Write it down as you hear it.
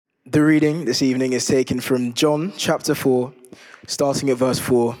The reading this evening is taken from John chapter 4, starting at verse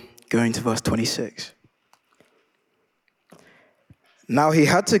 4, going to verse 26. Now he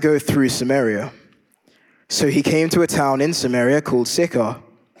had to go through Samaria. So he came to a town in Samaria called Sychar,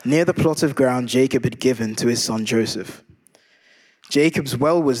 near the plot of ground Jacob had given to his son Joseph. Jacob's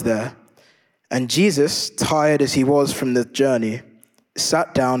well was there, and Jesus, tired as he was from the journey,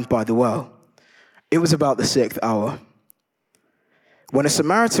 sat down by the well. It was about the 6th hour. When a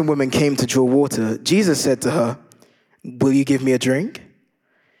Samaritan woman came to draw water, Jesus said to her, "Will you give me a drink?"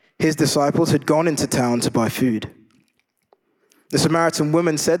 His disciples had gone into town to buy food. The Samaritan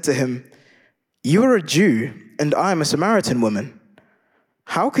woman said to him, "You are a Jew, and I am a Samaritan woman.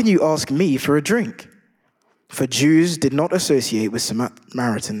 How can you ask me for a drink?" For Jews did not associate with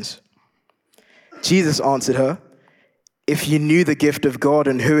Samaritans. Jesus answered her, "If you knew the gift of God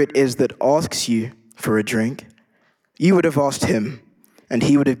and who it is that asks you for a drink, you would have asked him, and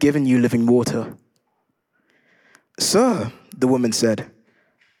he would have given you living water." "Sir," the woman said,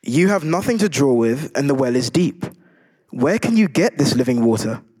 "you have nothing to draw with, and the well is deep. Where can you get this living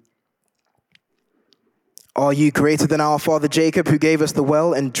water? Are you greater than our father Jacob, who gave us the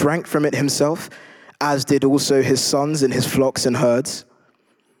well and drank from it himself, as did also his sons and his flocks and herds?"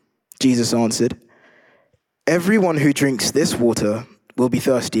 Jesus answered, "Everyone who drinks this water will be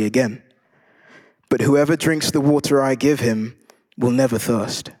thirsty again. But whoever drinks the water I give him will never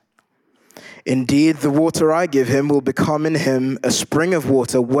thirst. Indeed, the water I give him will become in him a spring of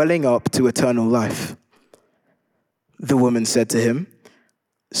water welling up to eternal life." The woman said to him,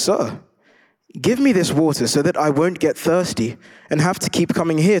 "Sir, give me this water so that I won't get thirsty and have to keep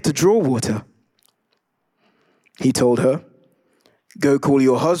coming here to draw water." He told her, "Go call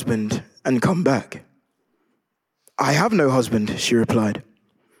your husband and come back." "I have no husband," she replied.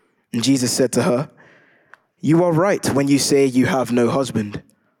 And Jesus said to her, "You are right when you say you have no husband.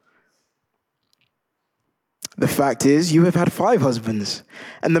 The fact is, you have had 5 husbands,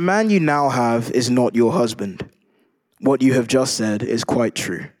 and the man you now have is not your husband. What you have just said is quite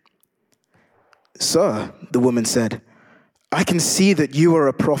true." "Sir," the woman said, "I can see that you are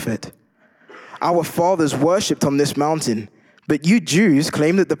a prophet. Our fathers worshipped on this mountain, but you Jews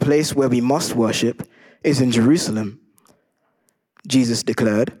claim that the place where we must worship is in Jerusalem." Jesus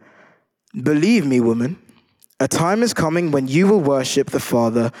declared, "Believe me, woman, a time is coming when you will worship the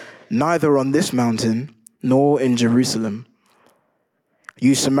Father neither on this mountain nor in Jerusalem.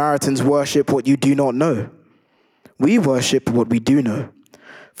 You Samaritans worship what you do not know. We worship what we do know,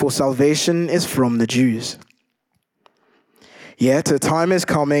 for salvation is from the Jews. Yet a time is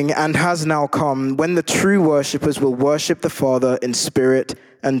coming and has now come when the true worshippers will worship the Father in spirit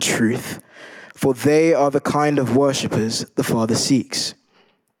and truth, for they are the kind of worshippers the Father seeks.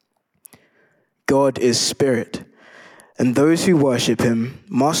 God is spirit, and those who worship him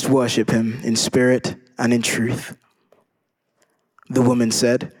must worship him in spirit and in truth." The woman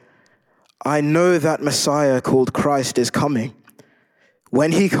said, "I know that Messiah called Christ is coming.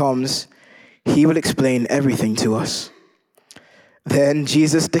 When he comes, he will explain everything to us." Then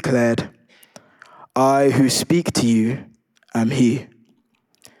Jesus declared, "I who speak to you am he."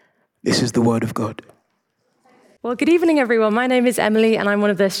 This is the word of God. Well, good evening, everyone. My name is Emily, and I'm one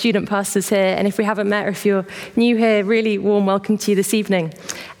of the student pastors here. And if we haven't met, or if you're new here, really warm welcome to you this evening.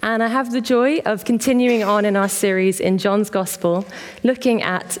 And I have the joy of continuing on in our series in John's Gospel, looking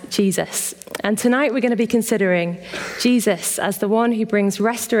at Jesus. And tonight we're going to be considering Jesus as the one who brings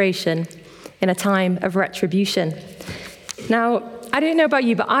restoration in a time of retribution. Now, I don't know about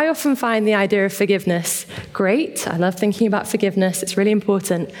you, but I often find the idea of forgiveness great. I love thinking about forgiveness. It's really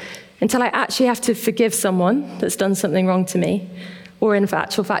important. Until I actually have to forgive someone that's done something wrong to me, or in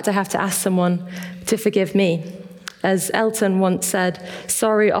actual fact, I have to ask someone to forgive me. As Elton once said,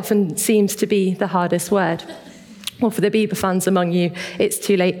 sorry often seems to be the hardest word. Or for the Bieber fans among you, it's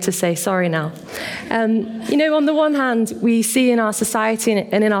too late to say sorry now. On the one hand, we see in our society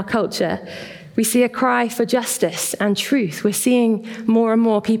and in our culture, we see a cry for justice and truth. We're seeing more and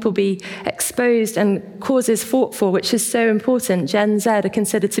more people be exposed and causes fought for, which is so important. Gen Z are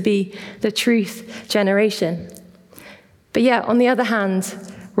considered to be the truth generation. But yet, on the other hand,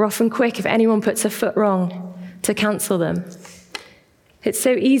 we're often quick, if anyone puts a foot wrong, to cancel them. It's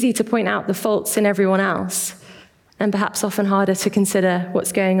so easy to point out the faults in everyone else, and perhaps often harder to consider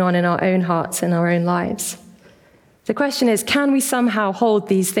what's going on in our own hearts and our own lives. The question is, can we somehow hold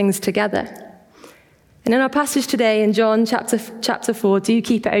these things together? And in our passage today in John chapter 4, do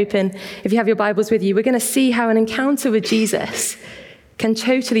keep it open if you have your Bibles with you, we're going to see how an encounter with Jesus can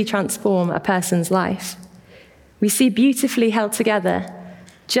totally transform a person's life. We see beautifully held together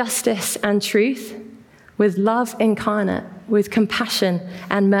justice and truth with love incarnate, with compassion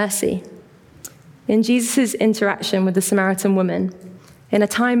and mercy. In Jesus' interaction with the Samaritan woman, in a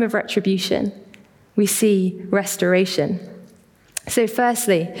time of retribution, we see restoration. So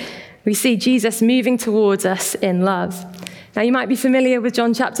firstly, we see Jesus moving towards us in love. Now, you might be familiar with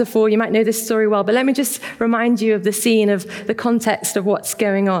John chapter 4. You might know this story well, but let me just remind you of the scene, of the context of what's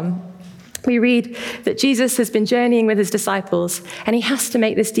going on. We read that Jesus has been journeying with his disciples, and he has to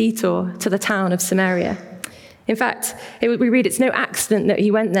make this detour to the town of Samaria. In fact, we read it's no accident that he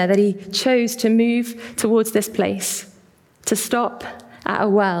went there, that he chose to move towards this place, to stop at a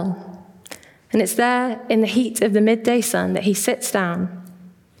well. And it's there in the heat of the midday sun that he sits down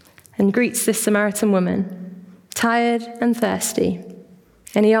and greets this Samaritan woman, tired and thirsty,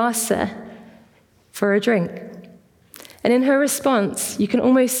 and he asks her for a drink. And in her response, you can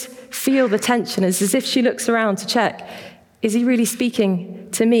almost feel the tension, as if she looks around to check, is he really speaking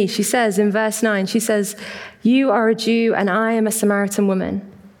to me? She says in verse 9, she says, "You are a Jew and I am a Samaritan woman.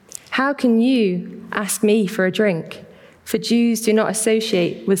 How can you ask me for a drink? For Jews do not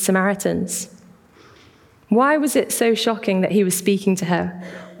associate with Samaritans." Why was it so shocking that he was speaking to her?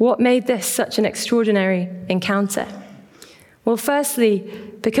 What made this such an extraordinary encounter? Well, firstly,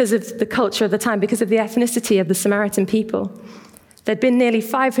 because of the culture of the time, because of the ethnicity of the Samaritan people. There'd been nearly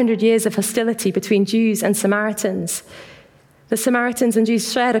 500 years of hostility between Jews and Samaritans. The Samaritans and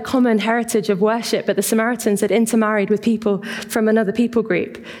Jews shared a common heritage of worship, but the Samaritans had intermarried with people from another people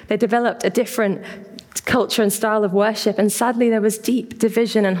group. They developed a different culture and style of worship, and sadly there was deep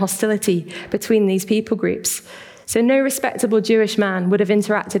division and hostility between these people groups. So no respectable Jewish man would have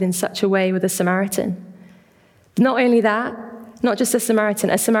interacted in such a way with a Samaritan. Not only that, not just a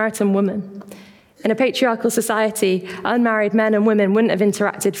Samaritan woman. In a patriarchal society, unmarried men and women wouldn't have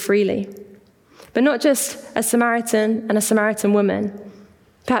interacted freely. But not just a Samaritan and a Samaritan woman.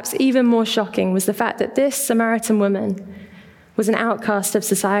 Perhaps even more shocking was the fact that this Samaritan woman was an outcast of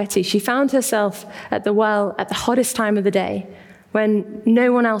society. She found herself at the well at the hottest time of the day, when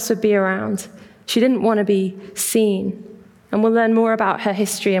no one else would be around. She didn't want to be seen. And we'll learn more about her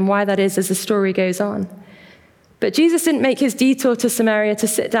history and why that is as the story goes on. But Jesus didn't make his detour to Samaria to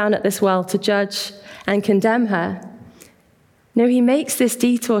sit down at this well to judge and condemn her. No, he makes this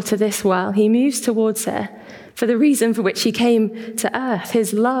detour to this well. He moves towards her for the reason for which he came to earth.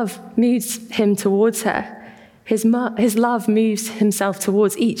 His love moves him towards her. His love moves himself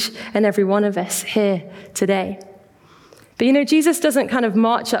towards each and every one of us here today. But Jesus doesn't kind of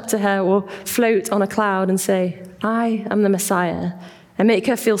march up to her or float on a cloud and say, "I am the Messiah," and make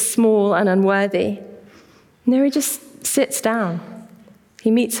her feel small and unworthy. No, he just sits down. He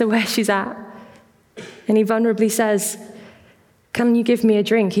meets her where she's at, and he vulnerably says, "Can you give me a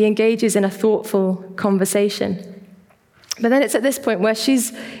drink?" He engages in a thoughtful conversation. But then it's at this point where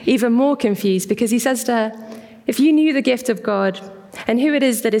she's even more confused, because he says to her, "If you knew the gift of God and who it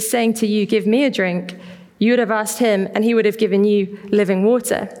is that is saying to you, 'Give me a drink,' you would have asked him and he would have given you living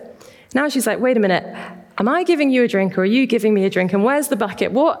water." Now she's like, "Wait a minute. Am I giving you a drink or are you giving me a drink? And where's the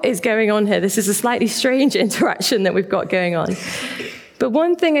bucket? What is going on here? This is a slightly strange interaction that we've got going on." But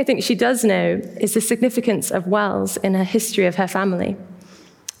one thing I think she does know is the significance of wells in her history of her family.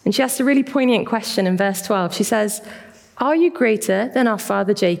 And she asks a really poignant question in verse 12. She says, "Are you greater than our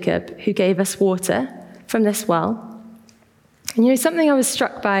father Jacob, who gave us water from this well?" And something I was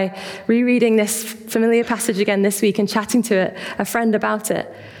struck by rereading this familiar passage again this week and chatting to a friend about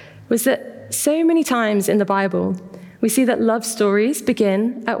it was that so many times in the Bible, we see that love stories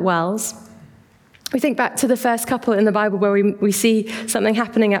begin at wells. We think back to the first couple in the Bible where we see something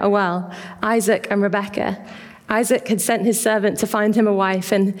happening at a well, Isaac and Rebekah. Isaac had sent his servant to find him a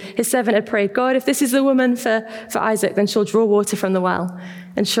wife, and his servant had prayed, "God, if this is the woman for Isaac, then she'll draw water from the well."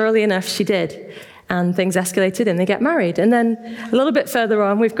 And surely enough, she did. And things escalated and they get married. And then a little bit further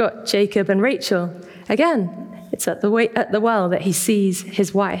on, we've got Jacob and Rachel. Again, it's at the well that he sees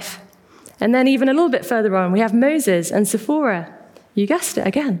his wife. And then even a little bit further on, we have Moses and Sephora. You guessed it,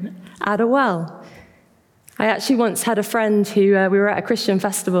 again, at a well. I actually once had a friend who, we were at a Christian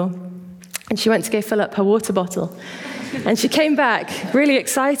festival, and she went to go fill up her water bottle. And she came back really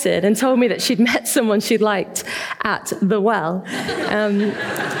excited and told me that she'd met someone she'd liked at the well.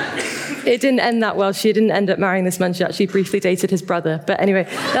 It didn't end that well. She didn't end up marrying this man. She actually briefly dated his brother. But anyway,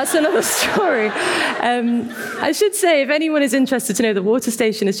 that's another story. I should say, if anyone is interested to know, the water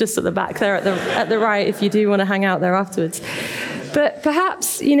station is just at the back there at the right, if you do want to hang out there afterwards. But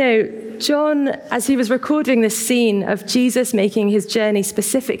perhaps, John, as he was recording this scene of Jesus making his journey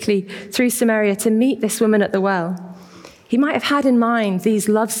specifically through Samaria to meet this woman at the well, he might have had in mind these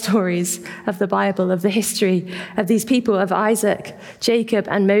love stories of the Bible, of the history of these people, of Isaac, Jacob,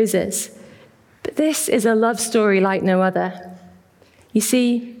 and Moses. But this is a love story like no other. You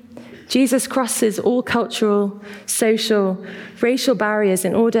see, Jesus crosses all cultural, social, racial barriers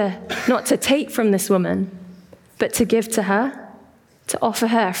in order not to take from this woman, but to give to her, to offer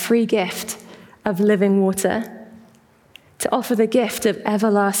her a free gift of living water, to offer the gift of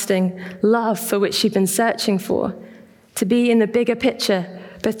everlasting love for which she'd been searching for, to be in the bigger picture,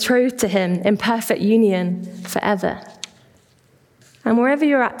 betrothed to him in perfect union forever. And wherever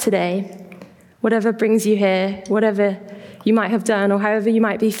you're at today, whatever brings you here, whatever you might have done or however you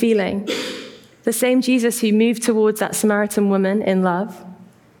might be feeling, the same Jesus who moved towards that Samaritan woman in love,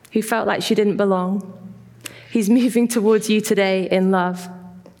 who felt like she didn't belong, he's moving towards you today in love.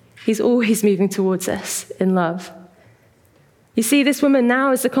 He's always moving towards us in love. You see, this woman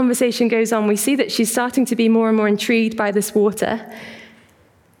now, as the conversation goes on, we see that she's starting to be more and more intrigued by this water.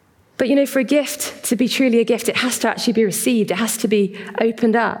 But for a gift to be truly a gift, it has to actually be received. It has to be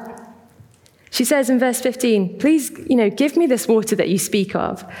opened up. She says in verse 15, please, give me this water that you speak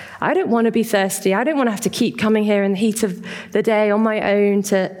of. I don't want to be thirsty. I don't want to have to keep coming here in the heat of the day on my own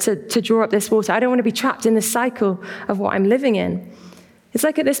to draw up this water. I don't want to be trapped in this cycle of what I'm living in. It's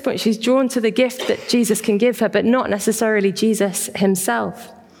like at this point she's drawn to the gift that Jesus can give her, but not necessarily Jesus himself.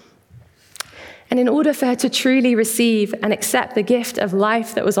 And in order for her to truly receive and accept the gift of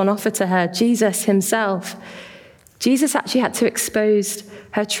life that was on offer to her, Jesus himself, Jesus actually had to expose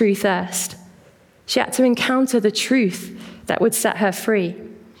her true thirst. She had to encounter the truth that would set her free.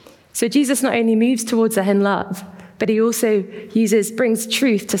 So Jesus not only moves towards her in love, but he also brings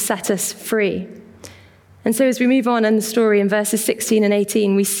truth to set us free. And so as we move on in the story in verses 16 and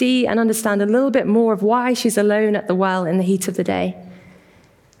 18, we see and understand a little bit more of why she's alone at the well in the heat of the day.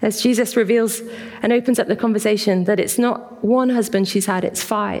 As Jesus reveals and opens up the conversation that it's not one husband she's had, it's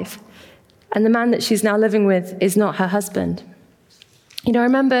 5. And the man that she's now living with is not her husband. I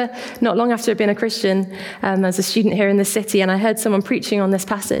remember not long after I'd been a Christian as a student here in the city, and I heard someone preaching on this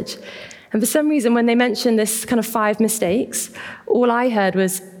passage. And for some reason, when they mentioned this kind of 5 mistakes, all I heard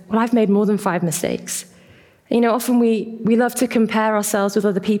was, well, I've made more than 5 mistakes. Often we love to compare ourselves with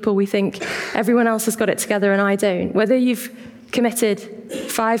other people. We think everyone else has got it together and I don't. Whether you've committed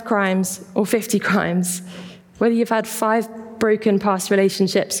 5 crimes or 50 crimes, whether you've had 5 broken past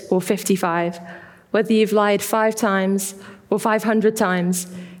relationships or 55, whether you've lied 5 times or 500 times,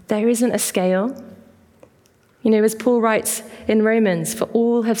 there isn't a scale. As Paul writes in Romans, for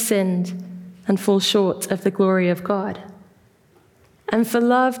all have sinned and fall short of the glory of God. And for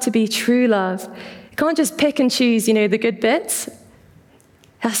love to be true love, you can't just pick and choose, the good bits. It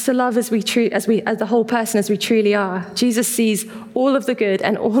has to love as the whole person as we truly are. Jesus sees all of the good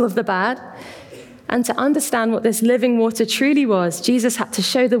and all of the bad. And to understand what this living water truly was, Jesus had to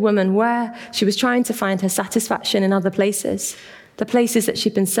show the woman where she was trying to find her satisfaction in other places, the places that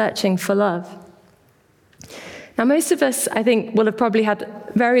she'd been searching for love. Now, most of us, I think, will have probably had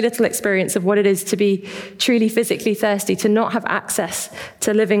very little experience of what it is to be truly physically thirsty, to not have access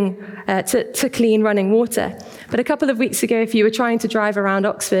to to clean running water. But a couple of weeks ago, if you were trying to drive around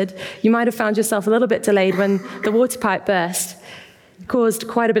Oxford, you might have found yourself a little bit delayed when the water pipe burst, caused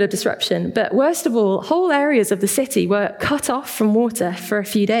quite a bit of disruption. But worst of all, whole areas of the city were cut off from water for a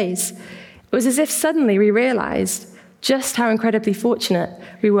few days. It was as if suddenly we realized just how incredibly fortunate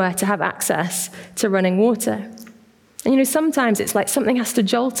we were to have access to running water. And sometimes it's like something has to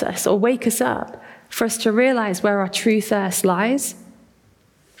jolt us or wake us up for us to realize where our true thirst lies.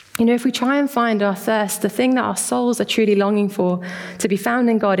 If we try and find our thirst, the thing that our souls are truly longing for, to be found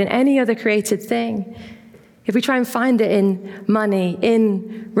in God, in any other created thing, if we try and find it in money,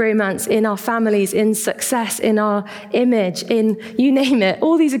 in romance, in our families, in success, in our image, in you name it,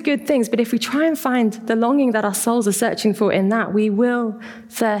 all these are good things. But if we try and find the longing that our souls are searching for in that, we will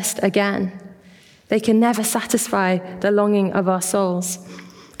thirst again. They can never satisfy the longing of our souls.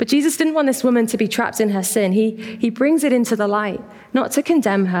 But Jesus didn't want this woman to be trapped in her sin. He brings it into the light, not to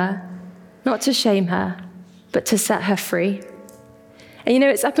condemn her, not to shame her, but to set her free. And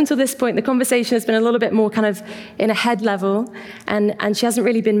it's up until this point, the conversation has been a little bit more kind of in a head level, and she hasn't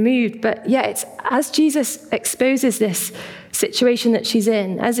really been moved. But yeah, it's as Jesus exposes this situation that she's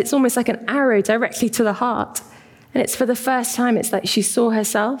in, as it's almost like an arrow directly to the heart. And it's for the first time, it's like she saw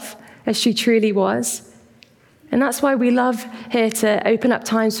herself as she truly was. And that's why we love here to open up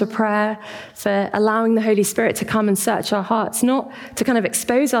times for prayer, for allowing the Holy Spirit to come and search our hearts, not to kind of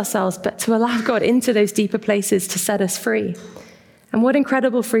expose ourselves, but to allow God into those deeper places to set us free. And what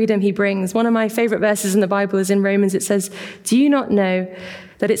incredible freedom he brings. One of my favorite verses in the Bible is in Romans. It says, "Do you not know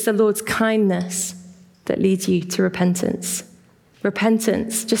that it's the Lord's kindness that leads you to repentance?"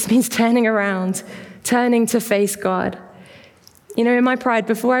 Repentance just means turning around, turning to face God. You know, in my pride,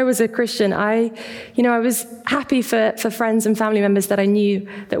 before I was a Christian, I was happy for friends and family members that I knew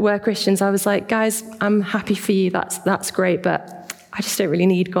that were Christians. I was like, guys, I'm happy for you. That's great, but I just don't really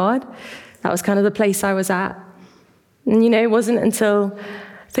need God. That was kind of the place I was at. And, you know, it wasn't until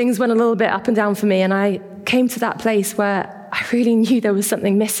things went a little bit up and down for me and I came to that place where I really knew there was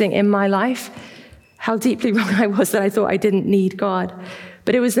something missing in my life, how deeply wrong I was that I thought I didn't need God.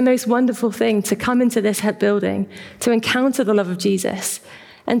 But it was the most wonderful thing to come into this building, to encounter the love of Jesus,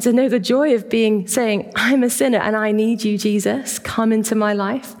 and to know the joy of saying, I'm a sinner and I need you, Jesus, come into my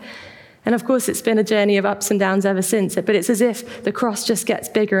life. And of course, it's been a journey of ups and downs ever since, but it's as if the cross just gets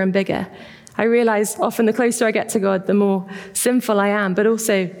bigger and bigger. I realize often the closer I get to God, the more sinful I am, but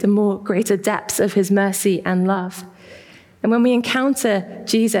also the more greater depths of his mercy and love. And when we encounter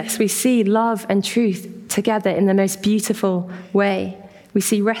Jesus, we see love and truth together in the most beautiful way. We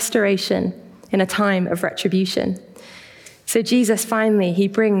see restoration in a time of retribution. So Jesus, finally, he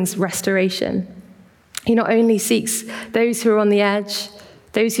brings restoration. He not only seeks those who are on the edge,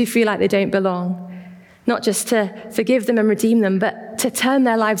 those who feel like they don't belong, not just to forgive them and redeem them, but to turn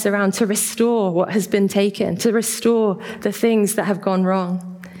their lives around, to restore what has been taken, to restore the things that have gone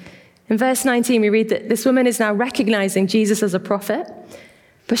wrong. In verse 19, we read that this woman is now recognizing Jesus as a prophet,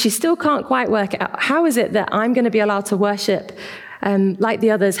 but she still can't quite work out, how is it that I'm going to be allowed to worship like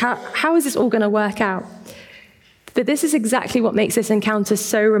the others? How is this all going to work out? But this is exactly what makes this encounter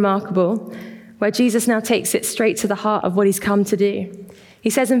so remarkable, where Jesus now takes it straight to the heart of what he's come to do. He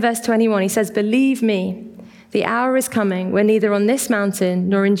says in verse 21, he says, "Believe me, the hour is coming when neither on this mountain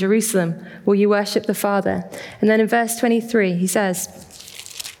nor in Jerusalem will you worship the Father." And then in verse 23, he says,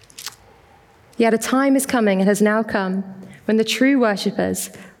 "Yet a time is coming and has now come when the true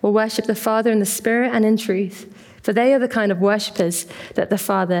worshippers will worship the Father in the Spirit and in truth, for they are the kind of worshippers that the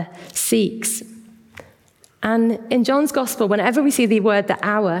Father seeks." And in John's Gospel, whenever we see the word "the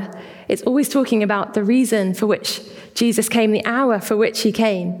hour," it's always talking about the reason for which Jesus came, the hour for which he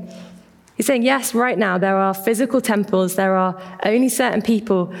came. He's saying, yes, right now there are physical temples, there are only certain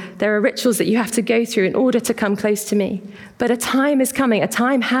people, there are rituals that you have to go through in order to come close to me. But a time is coming, a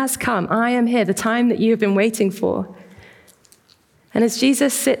time has come. I am here, the time that you have been waiting for. And as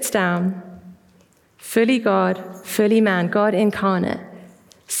Jesus sits down, fully God, fully man, God incarnate,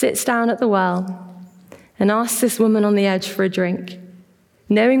 sits down at the well and asks this woman on the edge for a drink,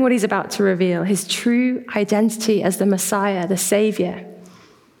 knowing what he's about to reveal, his true identity as the Messiah, the Savior.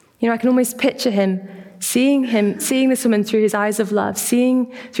 You know, I can almost picture him, seeing this woman through his eyes of love,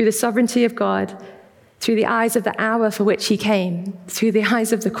 seeing through the sovereignty of God, through the eyes of the hour for which he came, through the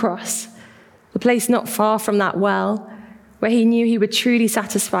eyes of the cross, the place not far from that well, where he knew he would truly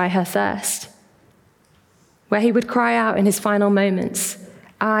satisfy her thirst, where he would cry out in his final moments,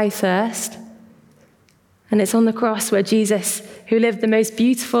 "I thirst." And it's on the cross where Jesus, who lived the most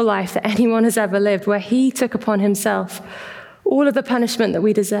beautiful life that anyone has ever lived, where he took upon himself all of the punishment that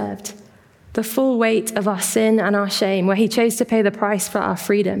we deserved, the full weight of our sin and our shame, where he chose to pay the price for our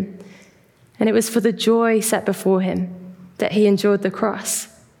freedom. And it was for the joy set before him that he endured the cross.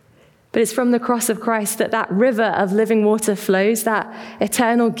 But it's from the cross of Christ that river of living water flows, that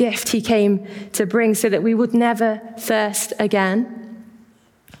eternal gift he came to bring so that we would never thirst again.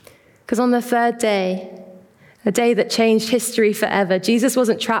 Because on the third day, a day that changed history forever, Jesus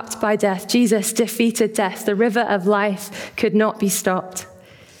wasn't trapped by death. Jesus defeated death. The river of life could not be stopped.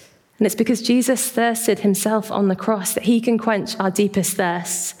 And it's because Jesus thirsted himself on the cross that he can quench our deepest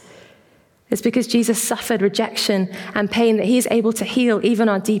thirsts. It's because Jesus suffered rejection and pain that he is able to heal even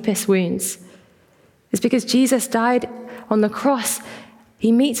our deepest wounds. It's because Jesus died on the cross.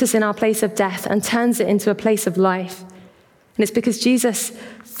 He meets us in our place of death and turns it into a place of life. And it's because Jesus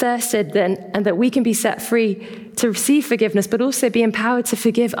thirsted then, and that we can be set free to receive forgiveness, but also be empowered to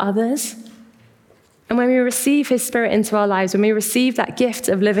forgive others. And when we receive his Spirit into our lives, when we receive that gift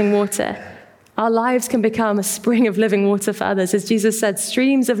of living water, our lives can become a spring of living water for others. As Jesus said,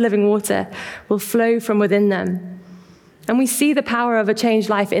 streams of living water will flow from within them. And we see the power of a changed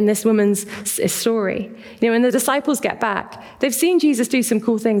life in this woman's story. You know, when the disciples get back, they've seen Jesus do some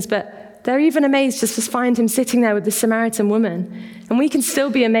cool things, but they're even amazed just to find him sitting there with the Samaritan woman. And we can still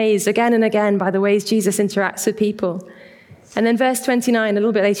be amazed again and again by the ways Jesus interacts with people. And then verse 29, a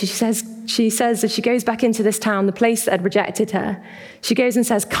little bit later, she says as she goes back into this town, the place that had rejected her, she goes and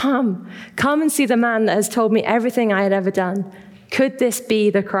says, come and see the man that has told me everything I had ever done. Could this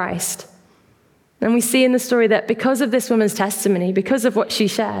be the Christ? And we see in the story that because of this woman's testimony, because of what she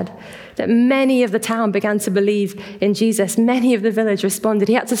shared, that many of the town began to believe in Jesus. Many of the village responded.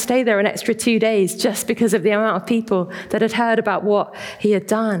 He had to stay there an extra 2 days just because of the amount of people that had heard about what he had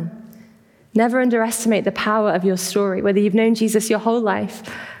done. Never underestimate the power of your story, whether you've known Jesus your whole life,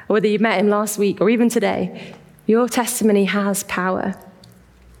 or whether you've met him last week, or even today. Your testimony has power.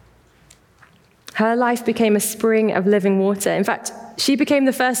 Her life became a spring of living water. In fact, she became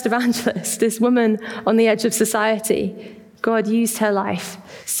the first evangelist, this woman on the edge of society. God used her life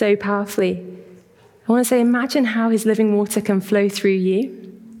so powerfully. I want to say, imagine how his living water can flow through you.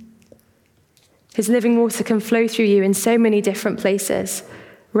 His living water can flow through you in so many different places.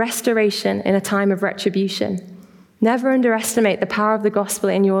 Restoration in a time of retribution. Never underestimate the power of the gospel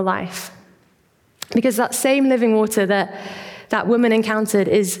in your life. Because that same living water that woman encountered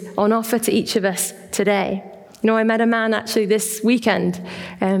is on offer to each of us today. You know, I met a man actually this weekend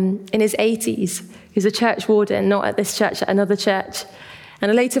in his 80s. He's a church warden, not at this church, at another church. And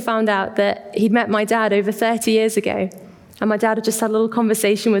I later found out that he'd met my dad over 30 years ago. And my dad had just had a little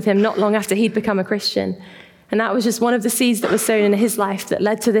conversation with him not long after he'd become a Christian. And that was just one of the seeds that was sown in his life that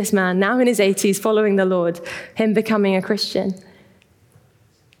led to this man, now in his 80s, following the Lord, him becoming a Christian.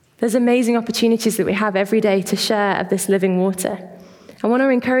 There's amazing opportunities that we have every day to share of this living water. I want to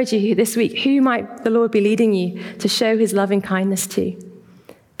encourage you this week, who might the Lord be leading you to show his loving kindness to?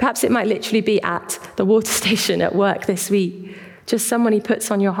 Perhaps it might literally be at the water station at work this week, just someone he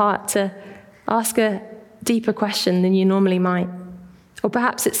puts on your heart to ask a deeper question than you normally might. Or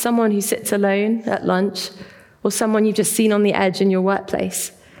perhaps it's someone who sits alone at lunch, or someone you've just seen on the edge in your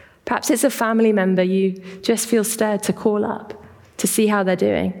workplace. Perhaps it's a family member you just feel stirred to call up to see how they're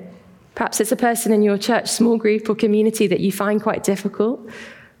doing. Perhaps it's a person in your church small group or community that you find quite difficult,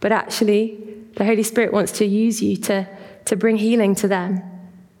 but actually the Holy Spirit wants to use you to bring healing to them.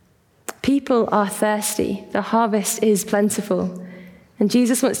 People are thirsty. The harvest is plentiful. And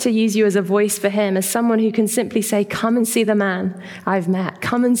Jesus wants to use you as a voice for him, as someone who can simply say, come and see the man I've met.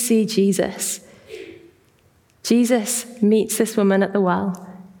 Come and see Jesus. Jesus meets this woman at the well.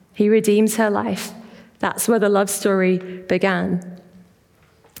 He redeems her life. That's where the love story began.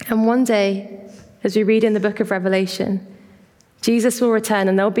 And one day, as we read in the book of Revelation, Jesus will return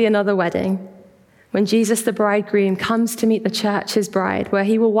and there'll be another wedding when Jesus, the bridegroom, comes to meet the church, his bride, where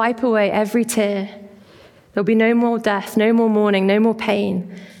he will wipe away every tear. There'll be no more death, no more mourning, no more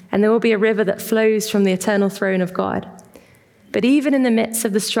pain, and there will be a river that flows from the eternal throne of God. But even in the midst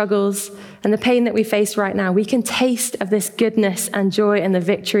of the struggles and the pain that we face right now, we can taste of this goodness and joy and the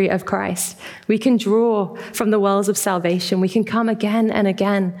victory of Christ. We can draw from the wells of salvation. We can come again and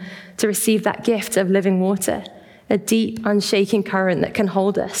again to receive that gift of living water, a deep, unshaking current that can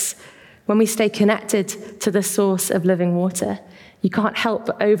hold us. When we stay connected to the source of living water, you can't help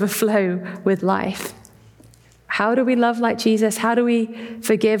but overflow with life. How do we love like Jesus? How do we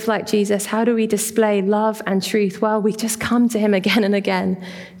forgive like Jesus? How do we display love and truth? Well, we just come to him again and again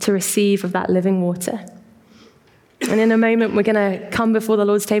to receive of that living water. And in a moment, we're going to come before the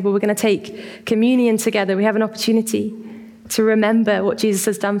Lord's table. We're going to take communion together. We have an opportunity to remember what Jesus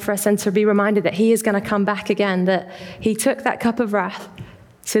has done for us and to be reminded that he is going to come back again, that he took that cup of wrath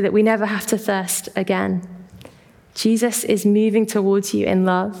so that we never have to thirst again. Jesus is moving towards you in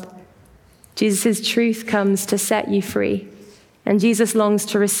love. Jesus' truth comes to set you free, and Jesus longs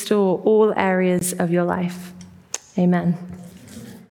to restore all areas of your life. Amen.